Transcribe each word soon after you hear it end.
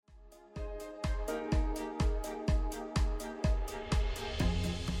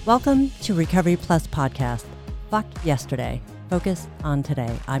Welcome to Recovery Plus Podcast. Fuck yesterday, focus on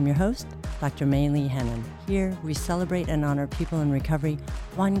today. I'm your host, Dr. May Lee Hannon. Here we celebrate and honor people in recovery,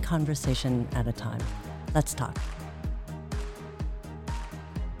 one conversation at a time. Let's talk.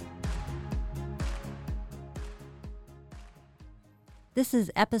 This is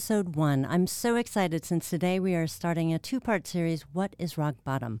episode 1. I'm so excited since today we are starting a 2-part series, What is Rock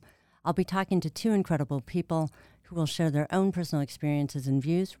Bottom? I'll be talking to 2 incredible people who will share their own personal experiences and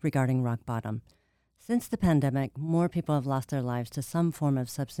views regarding rock bottom. Since the pandemic, more people have lost their lives to some form of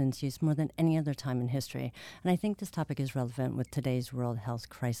substance use more than any other time in history, and I think this topic is relevant with today's world health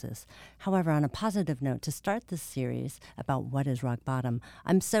crisis. However, on a positive note, to start this series about what is rock bottom,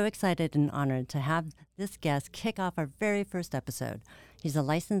 I'm so excited and honored to have this guest kick off our very first episode. He's a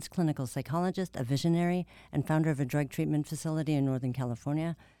licensed clinical psychologist, a visionary, and founder of a drug treatment facility in Northern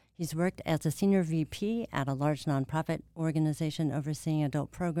California. He's worked as a senior VP at a large nonprofit organization overseeing adult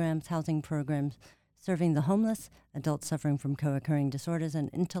programs, housing programs, serving the homeless, adults suffering from co-occurring disorders,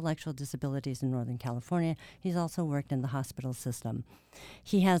 and intellectual disabilities in Northern California. He's also worked in the hospital system.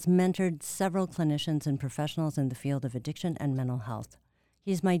 He has mentored several clinicians and professionals in the field of addiction and mental health.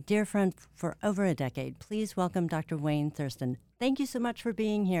 He's my dear friend for over a decade. Please welcome Dr. Wayne Thurston. Thank you so much for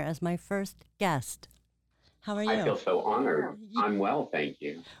being here as my first guest. How are you? I feel so honored. I'm well, thank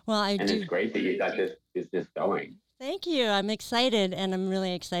you. Well, It's great that you got this business going. Thank you. I'm excited, and I'm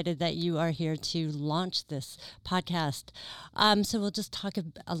really excited that you are here to launch this podcast. So we'll just talk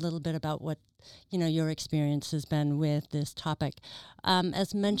a little bit about what your experience has been with this topic.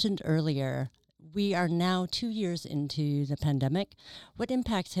 As mentioned earlier, we are now 2 years into the pandemic. What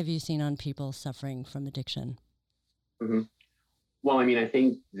impacts have you seen on people suffering from addiction? Mm-hmm. Well, I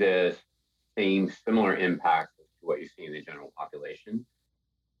think the similar impacts to what you see in the general population.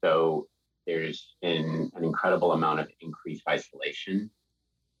 So there's been an incredible amount of increased isolation.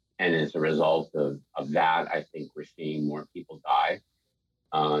 And as a result of that, I think we're seeing more people die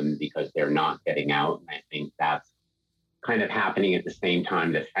because they're not getting out. And I think that's kind of happening at the same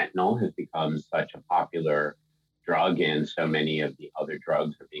time that fentanyl has become such a popular drug, and so many of the other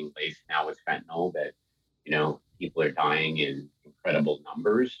drugs are being laced now with fentanyl that, people are dying in incredible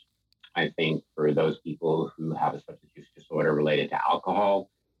numbers. I think for those people who have a substance use disorder related to alcohol,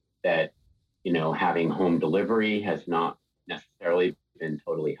 that, having home delivery has not necessarily been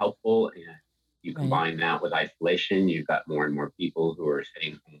totally helpful. And you combine that with isolation, you've got more and more people who are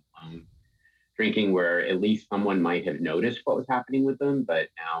sitting home alone, drinking, where at least someone might have noticed what was happening with them, but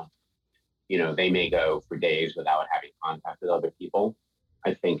now, they may go for days without having contact with other people.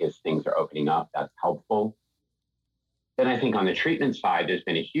 I think as things are opening up, that's helpful. Then I think on the treatment side, there's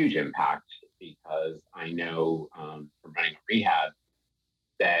been a huge impact because I know from running a rehab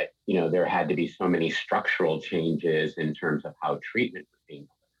that, there had to be so many structural changes in terms of how treatment was being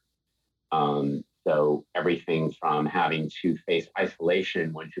delivered. So everything from having to face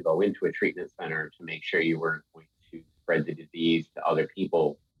isolation once you go into a treatment center to make sure you weren't going to spread the disease to other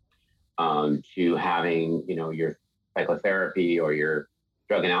people, to having, your psychotherapy or your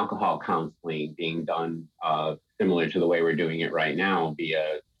drug and alcohol counseling being done similar to the way we're doing it right now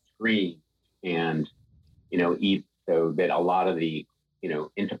via screen, and so that a lot of the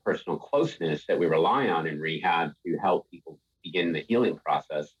interpersonal closeness that we rely on in rehab to help people begin the healing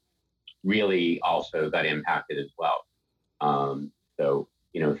process really also got impacted as well. So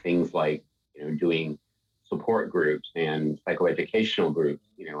things like doing support groups and psychoeducational groups,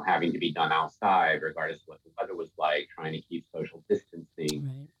 having to be done outside regardless of what the weather was like, trying to keep social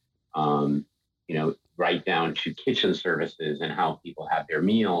distancing. Right. Right down to kitchen services and how people have their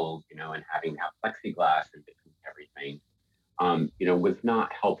meals, and having to have plexiglass in between everything, was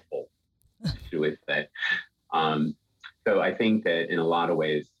not helpful to it. That, so I think that in a lot of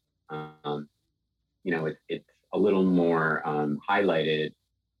ways, it's a little more highlighted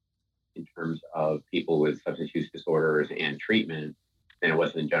in terms of people with substance use disorders and treatment than it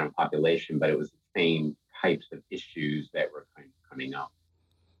was in the general population, but it was the same types of issues that were kind of coming up.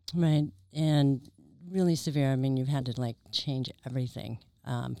 Right. And really severe. You've had to change everything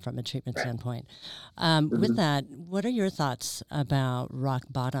from a treatment standpoint. With that, what are your thoughts about rock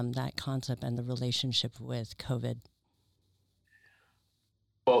bottom, that concept, and the relationship with COVID?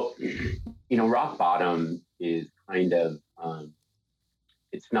 Well, rock bottom is kind of,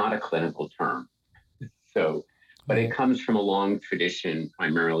 it's not a clinical term. So, but it comes from a long tradition,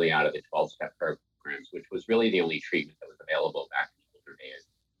 primarily out of the 12-step programs, which was really the only treatment that was available back in the older days.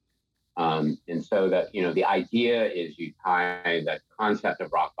 And so that, the idea is you tie that concept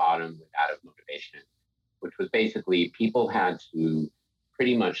of rock bottom with that of motivation, which was basically people had to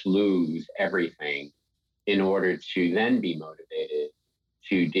pretty much lose everything in order to then be motivated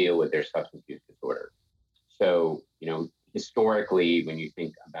to deal with their substance use disorder. So, historically, when you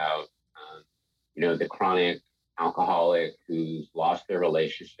think about, the chronic alcoholic who's lost their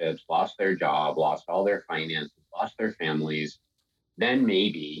relationships, lost their job, lost all their finances, lost their families, then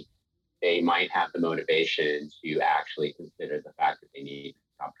maybe they might have the motivation to actually consider the fact that they need to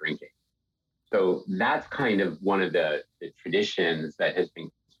stop drinking. So that's kind of one of the traditions that has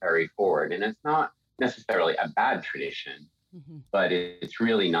been carried forward. And it's not necessarily a bad tradition, but it's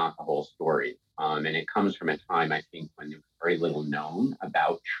really not the whole story. And it comes from a time, I think, when there was very little known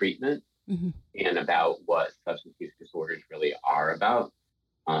about treatment and about what substance use disorders really are about.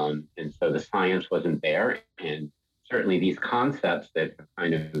 And so the science wasn't there. And certainly these concepts that have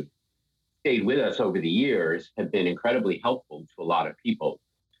kind of stayed with us over the years have been incredibly helpful to a lot of people,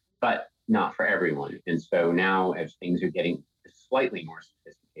 but not for everyone. And so now, as things are getting slightly more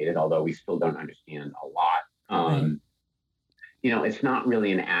sophisticated, although we still don't understand a lot, it's not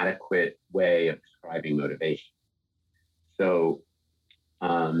really an adequate way of describing motivation. So,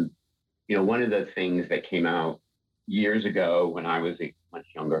 one of the things that came out years ago when I was a much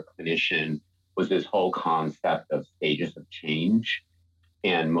younger clinician was this whole concept of stages of change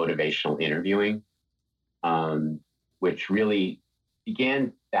and motivational interviewing, which really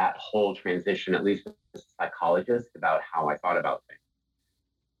began that whole transition, at least as a psychologist, about how I thought about things.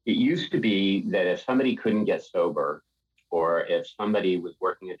 It used to be that if somebody couldn't get sober, or if somebody was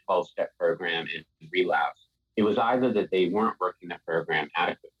working a 12-step program and relapsed, it was either that they weren't working the program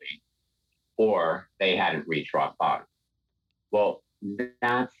adequately or they hadn't reached rock bottom. Well,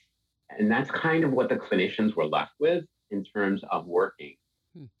 that's kind of what the clinicians were left with in terms of working,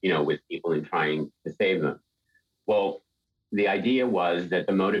 with people and trying to save them. Well, the idea was that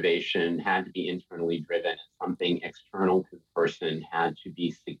the motivation had to be internally driven, and something external to the person had to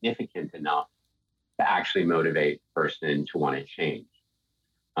be significant enough to actually motivate the person to want to change.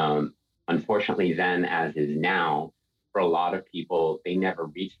 Unfortunately, then, as is now, for a lot of people, they never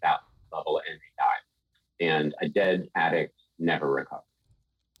reach that level and they die. And a dead addict never recovers.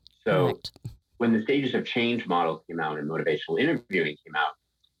 So Correct. When the stages of change model came out and motivational interviewing came out,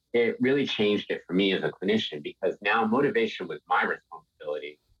 it really changed it for me as a clinician, because now motivation was my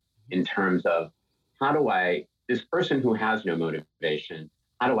responsibility in terms of this person who has no motivation,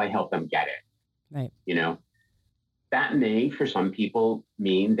 how do I help them get it? Right. That may, for some people,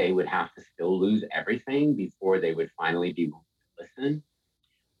 mean they would have to still lose everything before they would finally be willing to listen.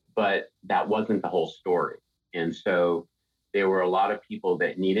 But that wasn't the whole story. And so there were a lot of people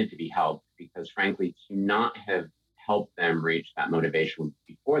that needed to be helped, because frankly, to not have helped them reach that motivation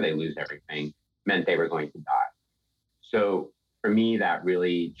before they lose everything meant they were going to die. So for me, that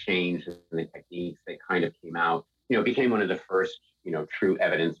really changed the techniques that kind of came out, became one of the first, true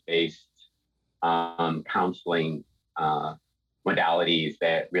evidence-based counseling modalities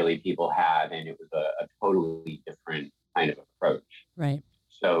that really people had. And it was a totally different kind of approach. Right.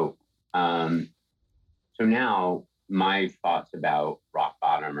 So, so now my thoughts about rock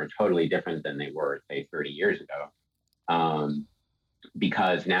bottom are totally different than they were, say, 30 years ago,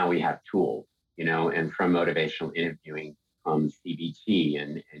 because now we have tools, and from motivational interviewing comes CBT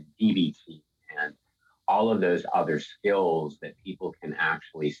and DBT and all of those other skills that people can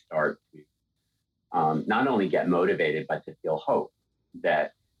actually start to not only get motivated, but to feel hope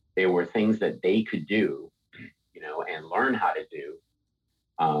that there were things that they could do, and learn how to do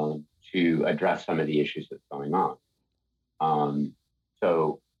to address some of the issues that's going on.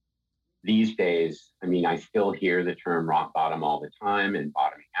 So these days, I still hear the term rock bottom all the time, and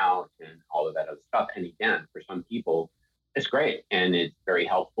bottoming out and all of that other stuff. And again, for some people, it's great and it's very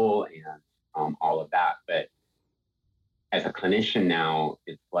helpful and all of that. But as a clinician now,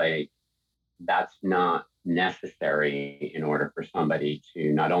 it's like, that's not necessary in order for somebody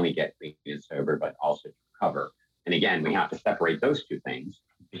to not only get clean and sober, but also to recover. And again, we have to separate those two things,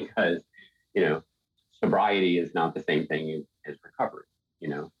 because, sobriety is not the same thing as recovery,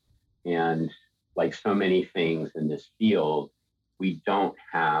 and like so many things in this field, we don't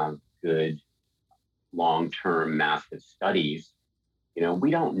have good long-term massive studies. We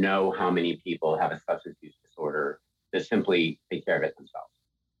don't know how many people have a substance use disorder that simply take care of it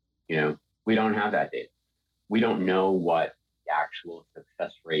themselves. We don't have that data. We don't know what the actual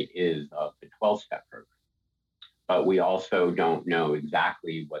success rate is of the 12-step program. But we also don't know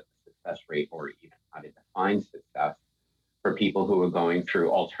exactly what the success rate, or even how to define success, for people who are going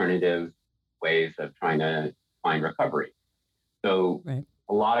through alternative ways of trying to find recovery. So right.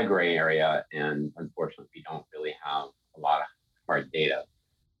 A lot of gray area, and unfortunately, we don't really have a lot of hard data.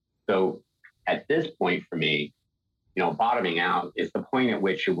 So at this point for me, bottoming out is the point at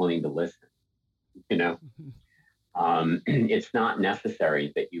which you're willing to listen. It's not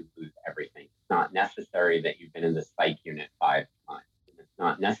necessary that you lose everything. It's not necessary that you've been in the psych unit 5 times. It's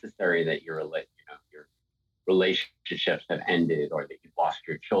not necessary that your relationships have ended, or that you've lost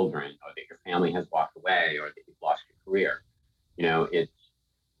your children, or that your family has walked away, or that you've lost your career. It's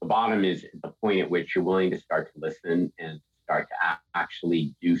the bottom is the point at which you're willing to start to listen and start to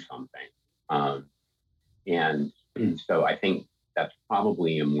actually do something. Um, and so I think that's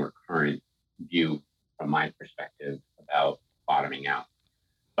probably a more current view from my perspective about bottoming out.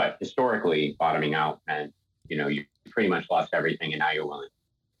 But historically, bottoming out meant, you pretty much lost everything and now you're willing.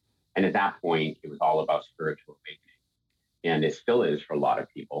 And at that point, it was all about spiritual awakening. And it still is for a lot of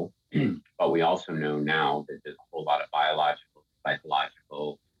people. But we also know now that there's a whole lot of biological,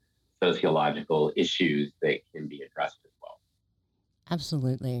 psychological, sociological issues that can be addressed as well.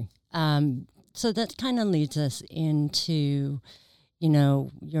 Absolutely. So that kind of leads us into,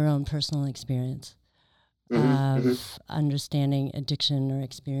 your own personal experience of understanding addiction or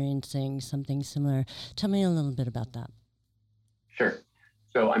experiencing something similar. Tell me a little bit about that. Sure.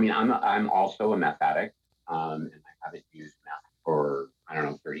 So, I'm also a meth addict, and I haven't used meth for,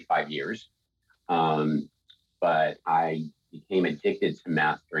 35 years. But I became addicted to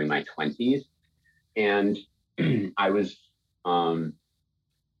meth during my 20s. And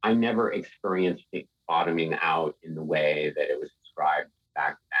I never experienced it bottoming out in the way that it was described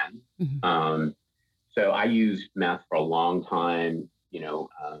back then. So I used meth for a long time,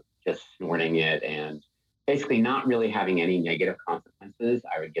 just snorting it and basically not really having any negative consequences.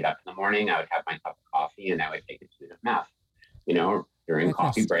 I would get up in the morning, I would have my cup of coffee, and I would take a spoon of meth. During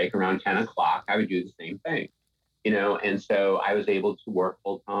coffee break around 10 o'clock, I would do the same thing. And so I was able to work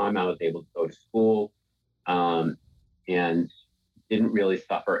full time. I was able to go to school, and didn't really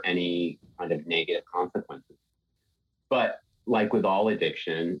suffer any kind of negative consequences. But like with all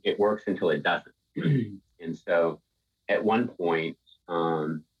addiction, it works until it doesn't. And so at one point,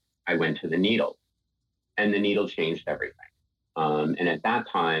 I went to the needle, and the needle changed everything. And at that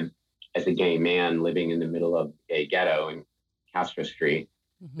time, as a gay man living in the middle of the gay ghetto in Castro Street,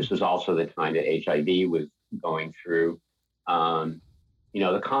 this was also the time that HIV was going through.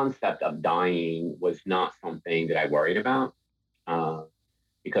 The concept of dying was not something that I worried about,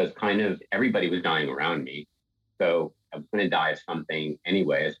 because kind of everybody was dying around me. So I was going to die of something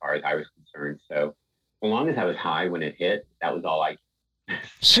anyway, as far as I was concerned. So as long as I was high when it hit, that was all I could.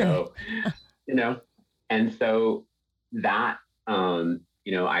 So, and so that,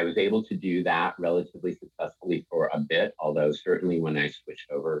 I was able to do that relatively successfully for a bit, although certainly when I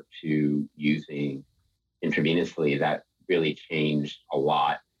switched over to using intravenously, that really changed a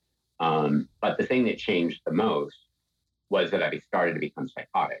lot. But the thing that changed the most was that I started to become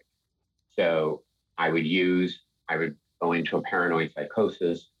psychotic. So I would go into a paranoid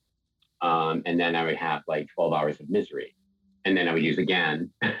psychosis, and then I would have like 12 hours of misery. And then I would use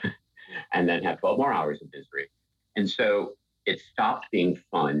again, and then have 12 more hours of misery. And so it stopped being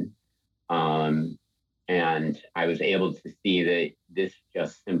fun. And I was able to see that this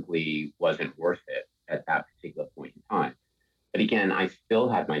just simply wasn't worth it at that particular point in time. But again, I still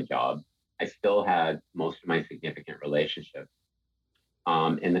had my job. I still had most of my significant relationships.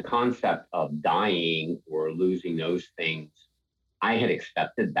 And the concept of dying or losing those things, I had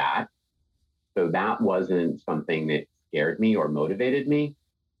accepted that. So that wasn't something that scared me or motivated me.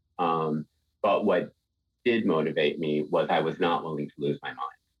 But what did motivate me was I was not willing to lose my mind.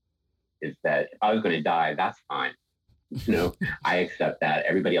 Is that if I was going to die, that's fine. I accept that.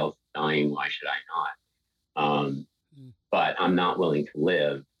 Everybody else is dying. Why should I not? But I'm not willing to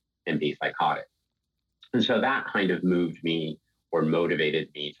live and be psychotic. And so that kind of moved me or motivated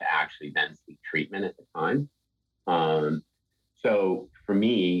me to actually then seek treatment at the time. So for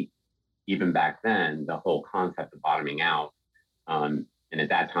me, even back then, the whole concept of bottoming out, and at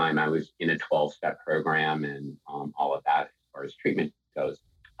that time I was in a 12-step program and all of that as far as treatment goes.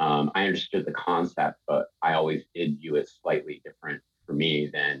 I understood the concept, but I always did view it slightly different for me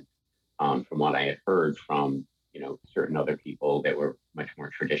than from what I had heard from, certain other people that were much more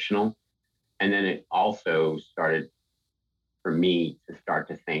traditional. And then it also started for me to start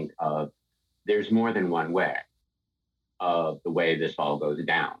to think of there's more than one way of the way this all goes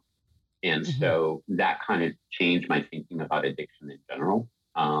down. And so that kind of changed my thinking about addiction in general.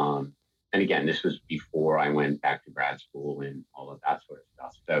 And again, this was before I went back to grad school and all of that sort of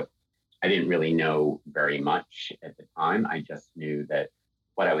stuff. So I didn't really know very much at the time. I just knew that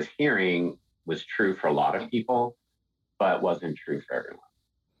what I was hearing was true for a lot of people, but wasn't true for everyone.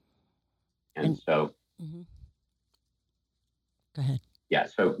 And so, go ahead. Yeah,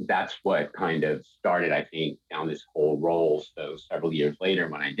 so that's what kind of started, I think, down this whole role. So several years later,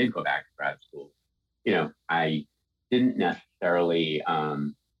 when I did go back to grad school, I didn't necessarily,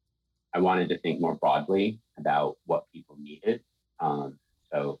 I wanted to think more broadly about what people needed.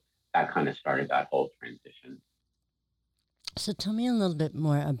 So that kind of started that whole transition. So tell me a little bit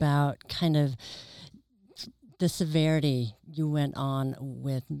more about kind of the severity you went on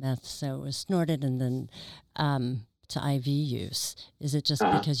with meth. So it was snorted and then to IV use. Is it just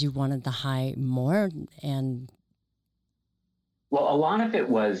Uh, because you wanted the high more? And well, a lot of it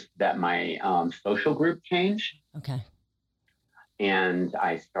was that my social group changed, okay. and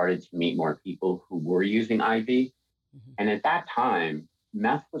I started to meet more people who were using IV. Hmm. And at that time,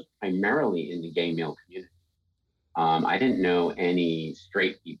 meth was primarily in the gay male community. I didn't know any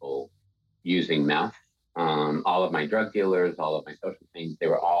straight people using meth. All of my drug dealers, all of my social things, they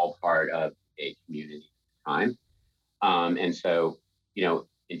were all part of a community at the time. And so,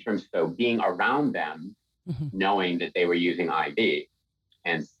 in terms of being around them, Hmm. knowing that they were using IV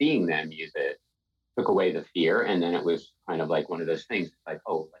and seeing them use it took away the fear. And then it was kind of like one of those things like,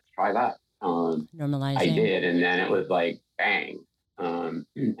 oh, let's try that. I Normalizing. did. And then it was like, bang. And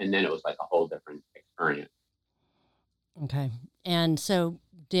then it was like a whole different experience. Okay. And so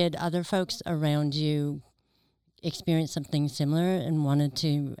did other folks around you experience something similar and wanted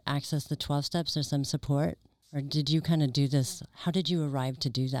to access the 12 steps or some support? Or did you kind of do this? How did you arrive to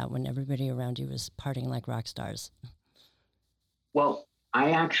do that when everybody around you was partying like rock stars? Well,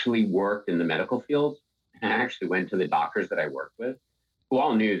 I actually worked in the medical field, and I actually went to the doctors that I worked with, who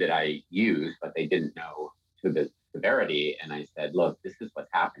all knew that I used, but they didn't know to the severity. And I said, look, this is what's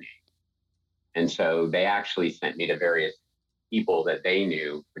happening. And so they actually sent me to various people that they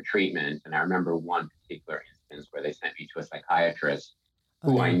knew for treatment. And I remember one particular instance where they sent me to a psychiatrist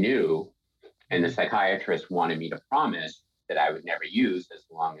Oh, who I no. knew, and the Mhm. psychiatrist wanted me to promise that I would never use as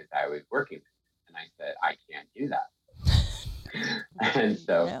long as I was working with him. And I said, I can't do that. And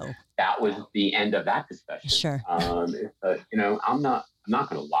so No. that was the end of that discussion. Sure. I'm not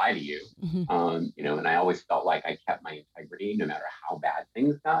going to lie to you. Hmm. And I always felt like I kept my integrity no matter how bad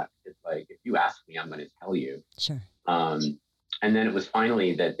things got. It's like, if you ask me, I'm going to tell you. Sure. Um, and then it was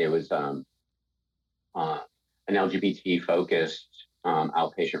finally that there was uh, an LGBT focused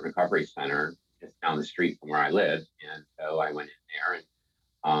outpatient recovery center just down the street from where I lived. And so I went in there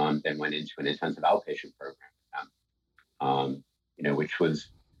and then went into an intensive outpatient program with them, which was,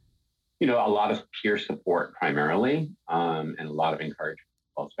 a lot of peer support primarily, and a lot of encouragement,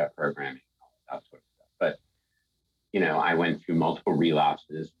 12-step programming, all that sort of stuff. But, I went through multiple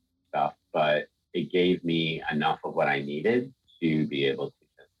relapses stuff, but it gave me enough of what I needed to be able to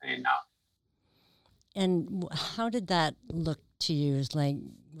just say enough. And how did that look to you? Like,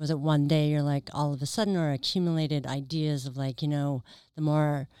 was it one day you're like all of a sudden, or accumulated ideas of like, the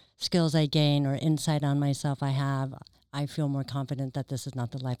more skills I gain or insight on myself I have, I feel more confident that this is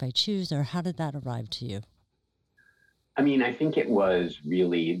not the life I choose? Or how did that arrive to you? I mean, I think it was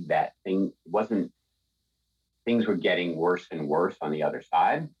really that thing. It wasn't, things were getting worse and worse on the other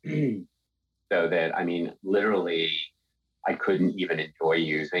side. So that, I mean, literally, I couldn't even enjoy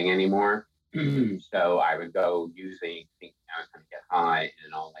using anymore. So I would go using, thinking I was going to get high,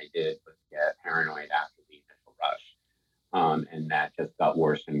 and all I did was get paranoid after the initial rush. And that just got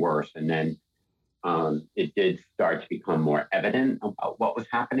worse and worse. And then it did start to become more evident about what was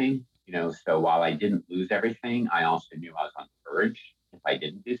happening. So while I didn't lose everything, I also knew I was on the verge if I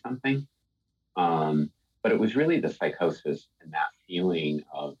didn't do something. Um, but it was really the psychosis and that feeling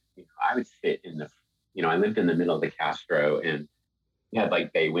of, I would sit in the, I lived in the middle of the Castro, and we had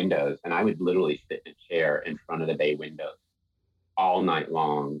like bay windows, and I would literally sit in a chair in front of the bay windows all night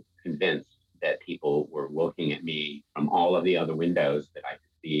long, convinced that people were looking at me from all of the other windows that I could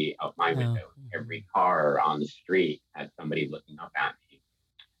see out my Oh, window. Every car on the street had somebody looking up at me.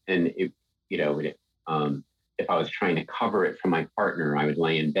 And if I was trying to cover it from my partner, I would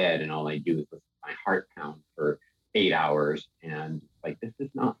lay in bed and all I do is listen to my heart pound for 8 hours. And like, this is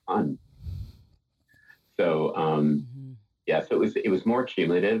not fun. So, mm-hmm. yeah, so it was more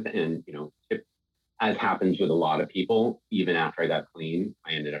cumulative, and as happens with a lot of people, even after I got clean,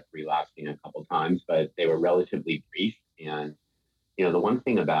 I ended up relapsing a couple times, but they were relatively brief. And the one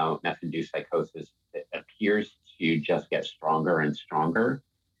thing about meth-induced psychosis, it appears to just get stronger and stronger,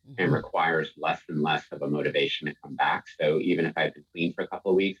 and Mm-hmm. requires less and less of a motivation to come back. So even if I had been clean for a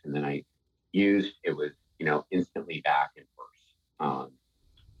couple of weeks and then I used, it was instantly back and worse.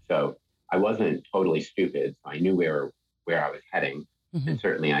 So I wasn't totally stupid. So I knew where I was heading. Mm-hmm. And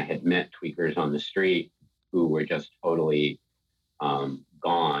certainly I had met tweakers on the street who were just totally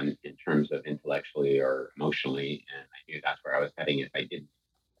gone in terms of intellectually or emotionally. And I knew that's where I was heading if I didn't.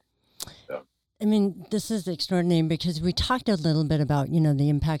 So I mean, this is extraordinary because we talked a little bit about, the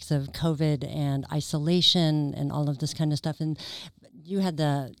impacts of COVID and isolation and all of this kind of stuff. And you had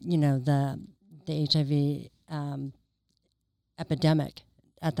the HIV epidemic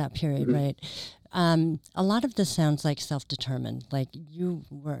at that period, Mm-hmm. right? A lot of this sounds like self-determined. Like you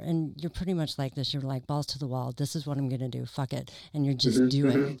were, and you're pretty much like this. You're like balls to the wall. This is what I'm going to do. Fuck it, and you just do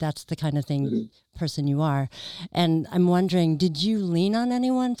it. That's the kind of thing person you are. And I'm wondering, did you lean on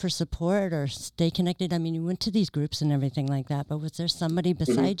anyone for support or stay connected? I mean, you went to these groups and everything like that, but was there somebody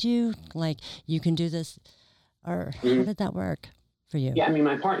beside you, like you can do this, or how did that work for you? Yeah, I mean,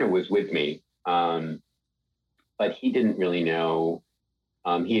 my partner was with me, but he didn't really know.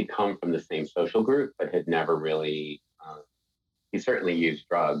 He had come from the same social group, but had never really, he certainly used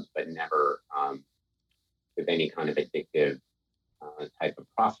drugs, but never with any kind of addictive type of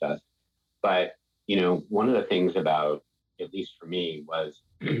process. But, one of the things about, at least for me, was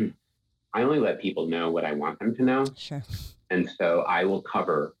I only let people know what I want them to know. Sure. And so I will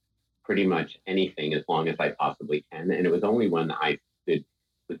cover pretty much anything as long as I possibly can. And it was only when I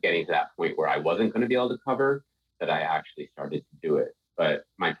was getting to that point where I wasn't going to be able to cover that I actually started to do it. But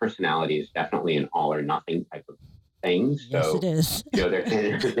my personality is definitely an all or nothing type of thing. So, yes, it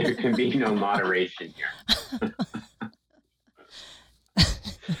is. There can be no moderation here.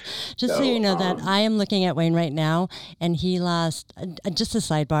 Just so you know that I am looking at Wayne right now, and he lost, just a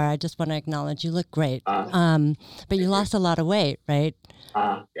sidebar, I just want to acknowledge, you look great. But you lost a lot of weight, right?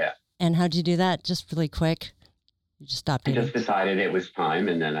 Yeah. And how'd you do that? Just really quick? You just stopped eating? I just decided it was time,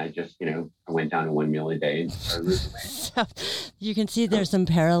 and then I just, I went down to 1 meal a day and started losing weight. So you can see there's some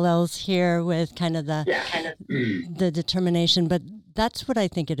parallels here with kind of the determination, but that's what I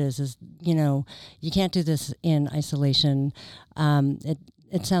think it is, you can't do this in isolation.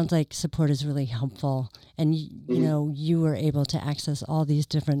 It sounds like support is really helpful, and you were able to access all these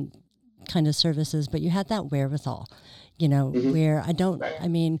different kind of services, but you had that wherewithal, where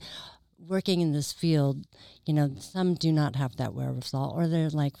working in this field, some do not have that wherewithal, or they're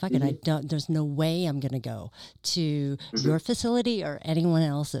like, fuck it, there's no way I'm going to go to your facility or anyone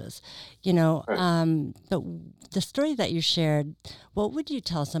else's, but the story that you shared, what would you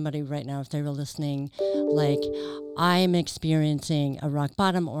tell somebody right now if they were listening, like, I'm experiencing a rock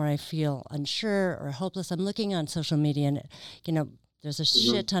bottom, or I feel unsure or hopeless. I'm looking on social media and, there's a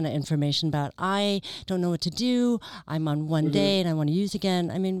shit ton of information about, I don't know what to do. I'm on one day and I want to use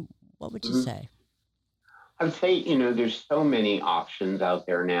again. I mean, what would you say? I would say, there's so many options out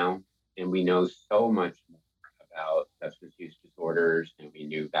there now, and we know so much more about substance use disorders than we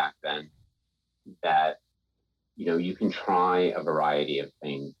knew back then, that, you can try a variety of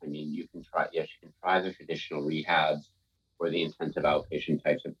things. I mean, you can try the traditional rehabs or the intensive outpatient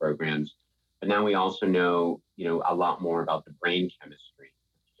types of programs. But now we also know, a lot more about the brain chemistry,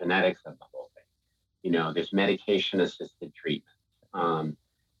 genetics of the whole thing. There's medication-assisted treatment.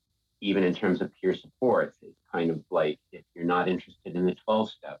 Even in terms of peer supports, it's kind of like, if you're not interested in the 12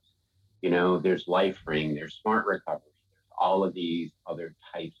 steps, there's LifeRing, there's Smart Recovery, there's all of these other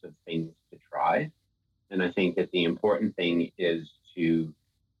types of things to try. And I think that the important thing is to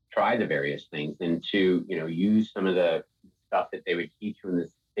try the various things and to, use some of the stuff that they would teach you in the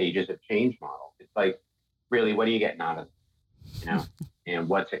stages of change model. It's like, really, what are you getting out of it? And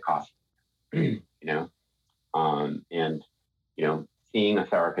what's it cost? Seeing a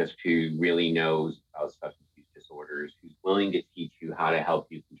therapist who really knows about substance use disorders, who's willing to teach you how to help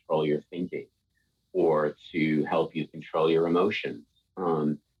you control your thinking or to help you control your emotions,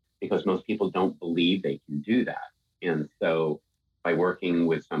 because most people don't believe they can do that. And so by working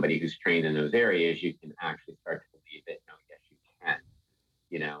with somebody who's trained in those areas, you can actually start to believe that, no, yes, you can,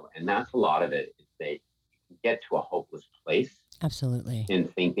 and that's a lot of it, is that you can get to a hopeless place. Absolutely. And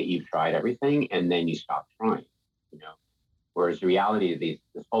think that you've tried everything, and then you stop trying, Whereas the reality of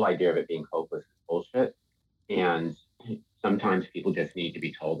this whole idea of it being hopeless is bullshit. And sometimes people just need to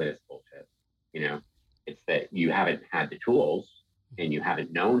be told that it's bullshit. It's that you haven't had the tools and you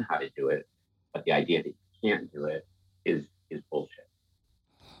haven't known how to do it. But the idea that you can't do it is bullshit.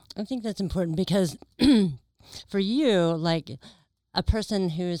 I think that's important because for you, like a person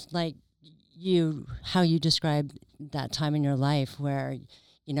who's like you, how you describe that time in your life where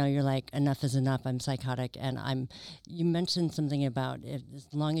you're like, enough is enough. I'm psychotic. And you mentioned something about it, as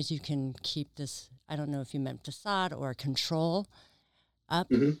long as you can keep this, I don't know if you meant facade or control up,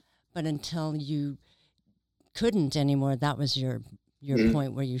 but until you couldn't anymore, that was your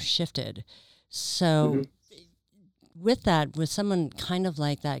point where you shifted. So with that, with someone kind of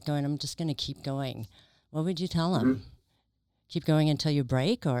like that going, I'm just going to keep going, what would you tell them? Keep going until you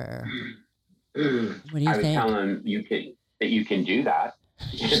break, or what do you think? I would tell them that you can do that.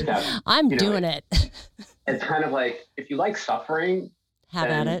 I'm doing it. It's kind of like, if you like suffering, Have at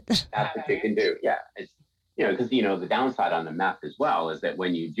then it. that's what you can do. Yeah. It's, because, the downside on the meth as well is that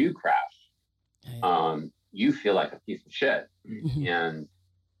when you do crash, you feel like a piece of shit. Mhm. And,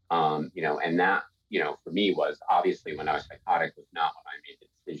 and that, for me was obviously when I was psychotic was not when I made the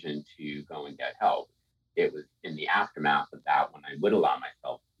decision to go and get help. It was in the aftermath of that when I would allow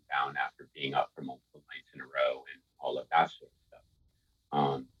myself to be down after being up for multiple nights in a row and all of that sort of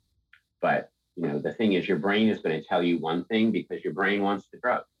stuff. But the thing is, your brain is going to tell you one thing because your brain wants the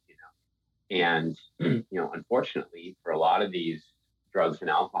drug, and unfortunately, for a lot of these drugs and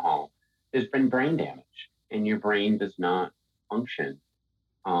alcohol, there's been brain damage, and your brain does not function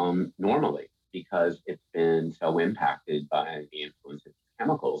normally because it's been so impacted by the influence of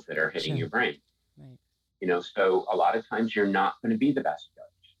chemicals that are hitting Sure. your brain. Right. So a lot of times you're not going to be the best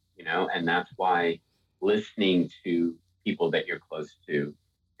judge, and that's why listening to people that you're close to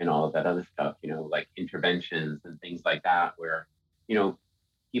and all of that other stuff, like interventions and things like that, where,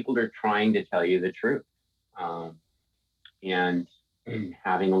 people are trying to tell you the truth. And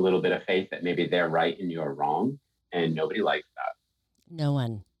having a little bit of faith that maybe they're right and you're wrong. And nobody likes that. No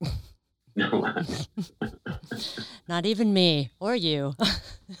one. No one. Not even me or you.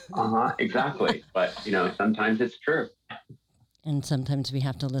 Exactly. But, sometimes it's true. And sometimes we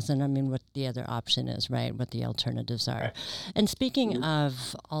have to listen. I mean, what the other option is, right? What the alternatives are. Right. And speaking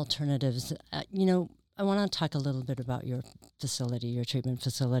of alternatives, I want to talk a little bit about your facility, your treatment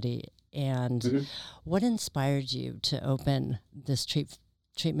facility, and what inspired you to open this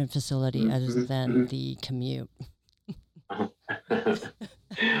treatment facility other than the commute?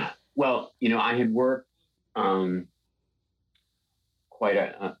 Well, I had worked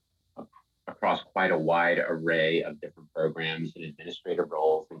across quite a wide array of different programs and administrative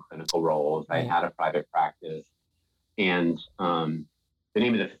roles and clinical roles. Right. I had a private practice, and the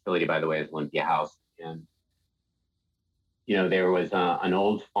name of the facility, by the way, is Olympia House. And there was an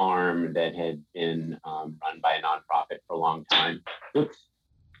old farm that had been run by a nonprofit for a long time. Oops.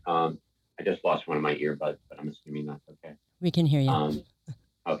 I just lost one of my earbuds, but I'm assuming that's okay. We can hear you.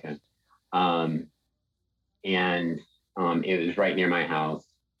 Okay. And it was right near my house,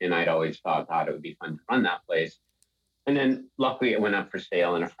 and I'd always thought it would be fun to run that place. And then luckily it went up for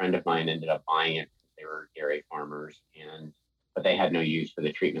sale, and a friend of mine ended up buying it because they were dairy farmers, but they had no use for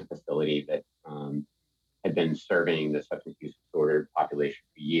the treatment facility that had been serving the substance use disorder population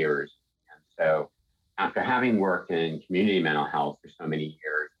for years. And so after having worked in community mental health for so many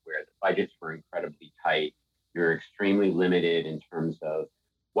years, where the budgets were incredibly tight, you're extremely limited in terms of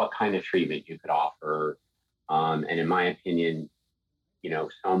what kind of treatment you could offer. And in my opinion,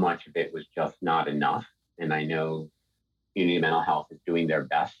 so much of it was just not enough. And I know community mental health is doing their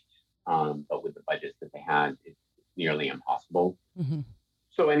best, but with the budgets that they had, it's nearly impossible. Mm-hmm.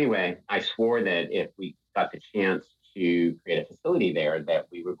 So anyway, I swore that if we got the chance to create a facility there, that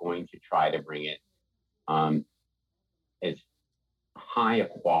we were going to try to bring it as high a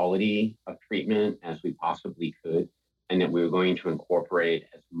quality of treatment as we possibly could, and that we were going to incorporate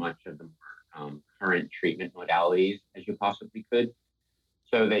as much of the current treatment modalities as you possibly could,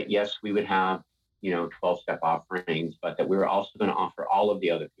 so that yes, we would have 12-step offerings, but that we were also going to offer all of the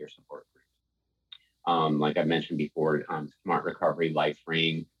other peer support groups. Like I mentioned before, Smart Recovery,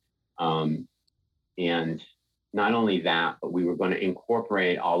 LifeRing, and not only that, but we were going to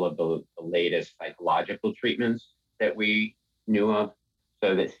incorporate all of the latest psychological treatments that we knew of,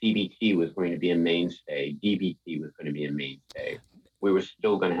 so that CBT was going to be a mainstay, DBT was going to be a mainstay. We were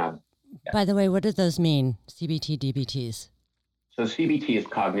still going to have. By the way, what do those mean, CBT, DBTs? So CBT is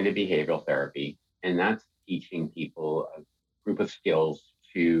cognitive behavioral therapy, and that's teaching people a group of skills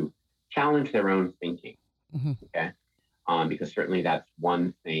to challenge their own thinking. Mm-hmm. Okay, because certainly that's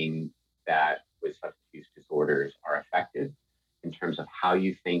one thing that with substance use disorders are affected in terms of how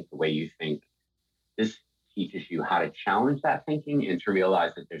you think, the way you think. This teaches you how to challenge that thinking and to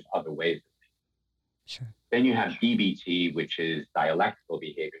realize that there's other ways of thinking. Sure. Then you have DBT, which is dialectical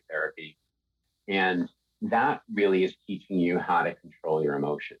behavior therapy, and that really is teaching you how to control your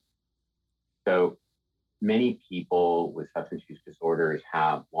emotions. So many people with substance use disorders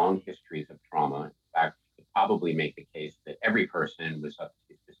have long histories of trauma. In fact, you could probably make the case that every person with substance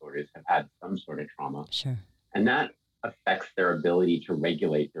use disorders have had some sort of trauma. Sure. And that affects their ability to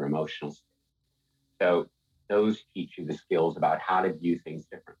regulate their emotional state. So those teach you the skills about how to view things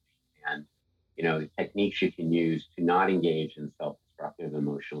differently, and the techniques you can use to not engage in self-destructive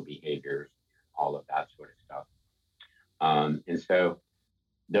emotional behaviors, all of that sort of stuff. And so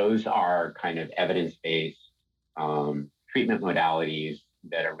those are kind of evidence-based treatment modalities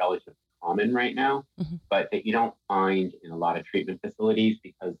that are relatively common right now, but that you don't find in a lot of treatment facilities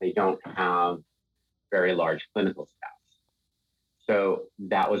because they don't have very large clinical staffs. So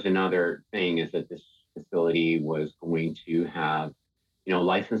that was another thing, is that this facility was going to have,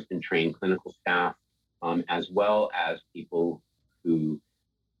 licensed and trained clinical staff, as well as people who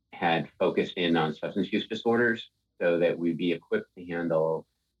had focused in on substance use disorders, so that we'd be equipped to handle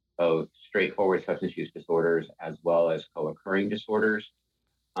both straightforward substance use disorders as well as co-occurring disorders.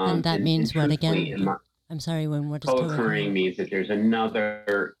 And that means what truthfully, again? I'm sorry, what is co-occurring means that there's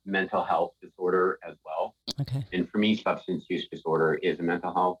another mental health disorder as well. Okay. And for me, substance use disorder is a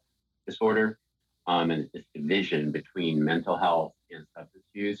mental health disorder. And this division between mental health and substance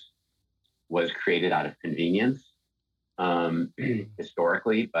use was created out of convenience,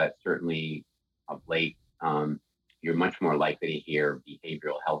 historically, but certainly of late, you're much more likely to hear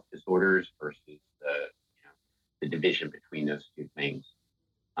behavioral health disorders versus the division between those two things.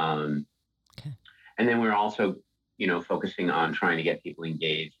 Okay. And then we're also, focusing on trying to get people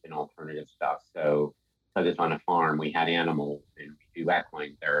engaged in alternative stuff. So, because it's on a farm, we had animals, and we do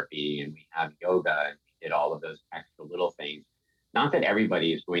equine therapy, and we have yoga, and we did all of those extra little things. Not that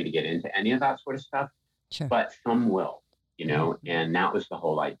everybody is going to get into any of that sort of stuff, sure, but some will, and that was the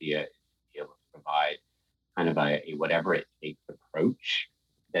whole idea, is to be able to provide kind of a whatever it takes approach,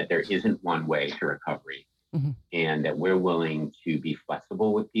 that there isn't one way to recovery, and that we're willing to be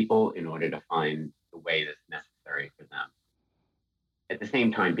flexible with people in order to find the way that's necessary for them. At the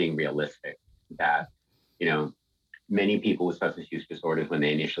same time, being realistic that, many people with substance use disorders, when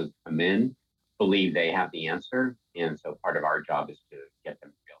they initially come in, believe they have the answer. And so part of our job is to get them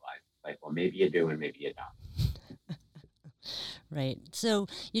to realize, like, well, maybe you do and maybe you don't. Right. So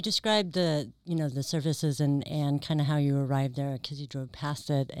you described the services and kind of how you arrived there, because you drove past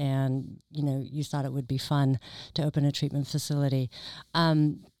it and, you thought it would be fun to open a treatment facility.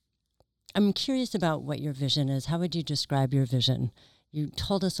 I'm curious about what your vision is. How would you describe your vision? You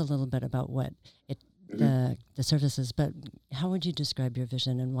told us a little bit about what the services, but how would you describe your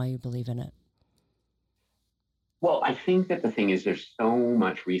vision and why you believe in it? Well, I think that the thing is, there's so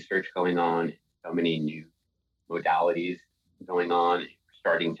much research going on, so many new modalities going on. We're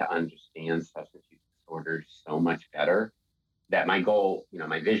starting to understand substance use disorders so much better, that my goal,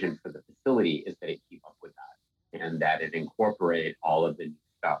 my vision for the facility is that it keep up with that, and that it incorporate all of the new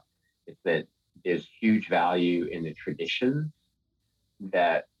stuff. It's that there's huge value in the traditions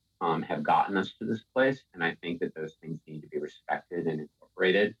that have gotten us to this place. And I think that those things need to be respected and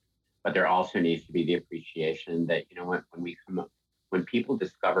incorporated. But there also needs to be the appreciation that, when people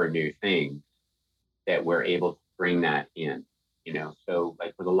discover new things, that we're able to bring that in, So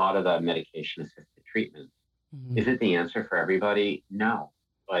like with a lot of the medication assisted treatments, is it the answer for everybody? No,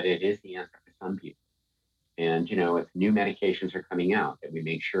 but it is the answer for some people. And, if new medications are coming out, that we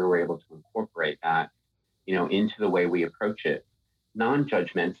make sure we're able to incorporate that, into the way we approach it,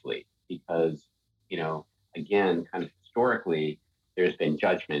 non-judgmentally, because, again, kind of historically, there's been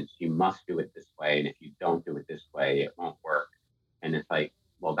judgments. You must do it this way. And if you don't do it this way, it won't work. And it's like,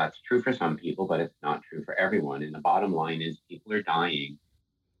 well, that's true for some people, but it's not true for everyone. And the bottom line is, people are dying,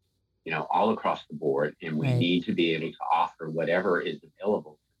 all across the board. And we need to be able to offer whatever is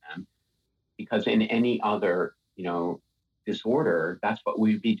available to them, because in any other, disorder, that's what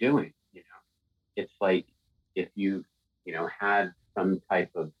we'd be doing. It's like, if you, had some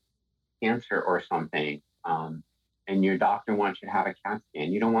type of cancer or something, and your doctor wants you to have a CAT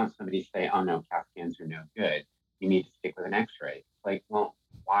scan, you don't want somebody to say, oh no, CAT scans are no good, you need to stick with an x-ray. It's like, well,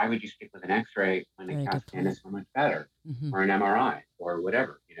 why would you stick with an x-ray when a CAT scan is so much better, or an MRI or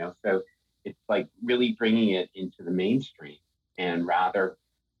whatever, So it's like really bringing it into the mainstream, and rather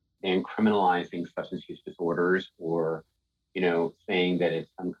than criminalizing substance use disorders, or, saying that it's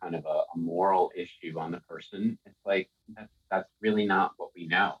some kind of a moral issue on the person. It's like, that's really not what we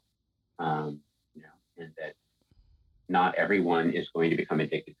know, and that not everyone is going to become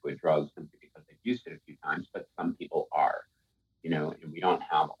addicted to a drug simply because they've used it a few times, but some people are, and we don't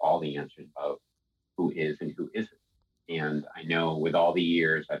have all the answers about who is and who isn't. And I know with all the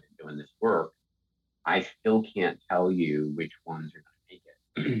years I've been doing this work, I still can't tell you which ones are going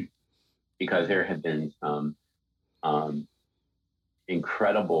to make it because there have been some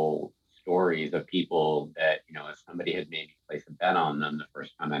incredible stories of people that, if somebody had made me place a bet on them the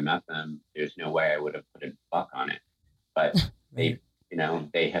first time I met them, there's no way I would have put a buck on it. But they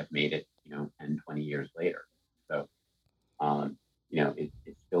have made it, 10, 20 years later. So,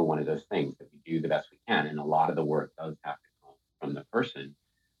 it's still one of those things that we do the best we can. And a lot of the work does have to come from the person,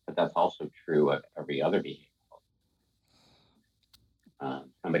 but that's also true of every other behavior.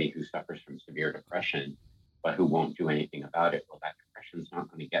 Somebody who suffers from severe depression, but who won't do anything about it, well, that depression is not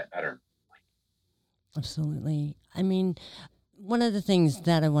going to get better. Absolutely. I mean, one of the things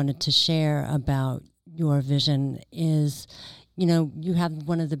that I wanted to share about your vision is, you have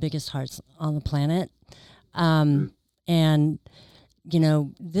one of the biggest hearts on the planet. And,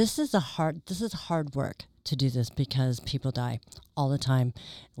 this is hard work to do this because people die all the time.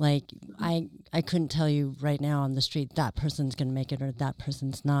 Like I couldn't tell you right now on the street that person's going to make it or that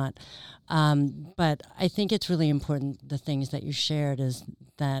person's not. But I think it's really important, the things that you shared, is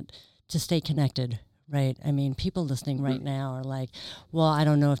that to stay connected, right? I mean, people listening right now are like, well, I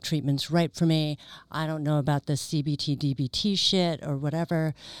don't know if treatment's right for me. I don't know about this CBT, DBT shit or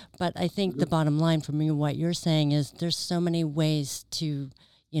whatever. But I think the bottom line for me, what you're saying is there's so many ways to,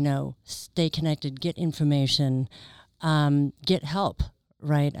 stay connected, get information, get help,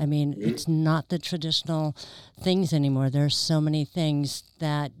 right? I mean, it's not the traditional things anymore. There are so many things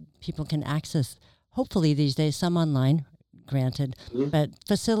that people can access, hopefully these days, some online, granted, but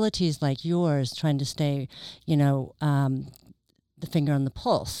facilities like yours trying to stay, the finger on the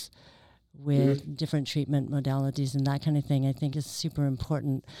pulse with different treatment modalities and that kind of thing, I think is super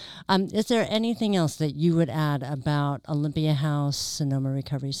important. Is there anything else that you would add about Olympia House Sonoma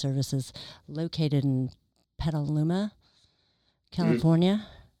Recovery Services located in Petaluma, California?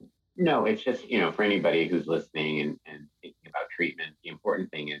 No, it's just, for anybody who's listening and thinking about treatment, the important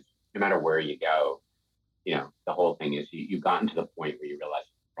thing is no matter where you go, the whole thing is you've gotten to the point where you realize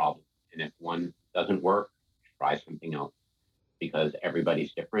the problem. And if one doesn't work, try something else, because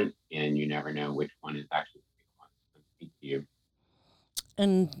everybody's different and you never know which one is actually going to speak to you.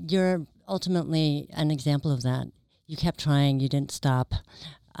 And you're ultimately an example of that. You kept trying, you didn't stop.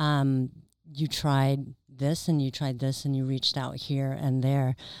 You tried this and you tried this and you reached out here and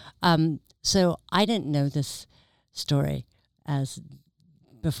there. So I didn't know this story as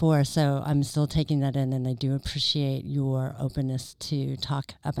before, so I'm still taking that in, and I do appreciate your openness to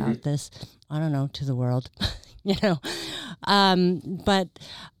talk about this, I don't know, to the world, But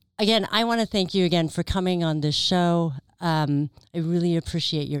again, I want to thank you again for coming on this show. I really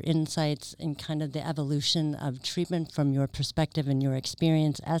appreciate your insights and kind of the evolution of treatment from your perspective and your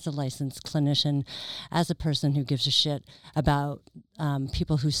experience as a licensed clinician, as a person who gives a shit about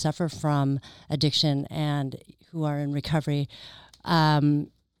people who suffer from addiction and who are in recovery.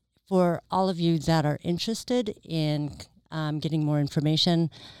 For all of you that are interested in getting more information,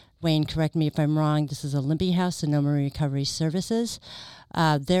 Wayne, correct me if I'm wrong, this is Olympia House Sonoma Recovery Services.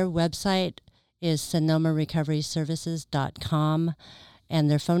 Their website is sonomarecoveryservices.com,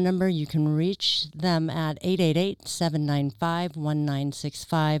 and their phone number, you can reach them at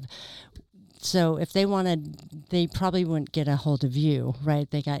 888-795-1965. So if they wanted, they probably wouldn't get a hold of you, right?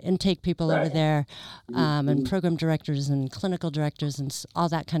 They got intake people over there, and program directors and clinical directors and all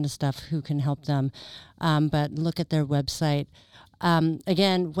that kind of stuff who can help them. But look at their website.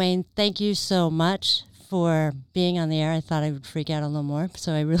 Again, Wayne, thank you so much for being on the air. I thought I would freak out a little more,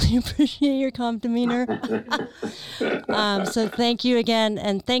 so I really appreciate your calm demeanor. So thank you again,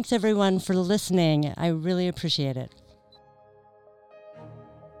 and thanks everyone for listening. I really appreciate it.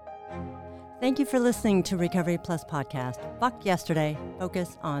 Thank you for listening to Recovery Plus Podcast. Fuck yesterday,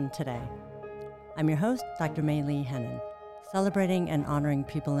 focus on today. I'm your host, Dr. May Lee Hennon, celebrating and honoring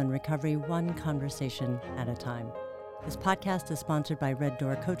people in recovery one conversation at a time. This podcast is sponsored by Red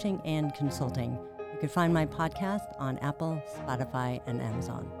Door Coaching and Consulting. You can find my podcast on Apple, Spotify, and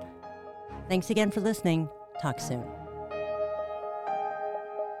Amazon. Thanks again for listening. Talk soon.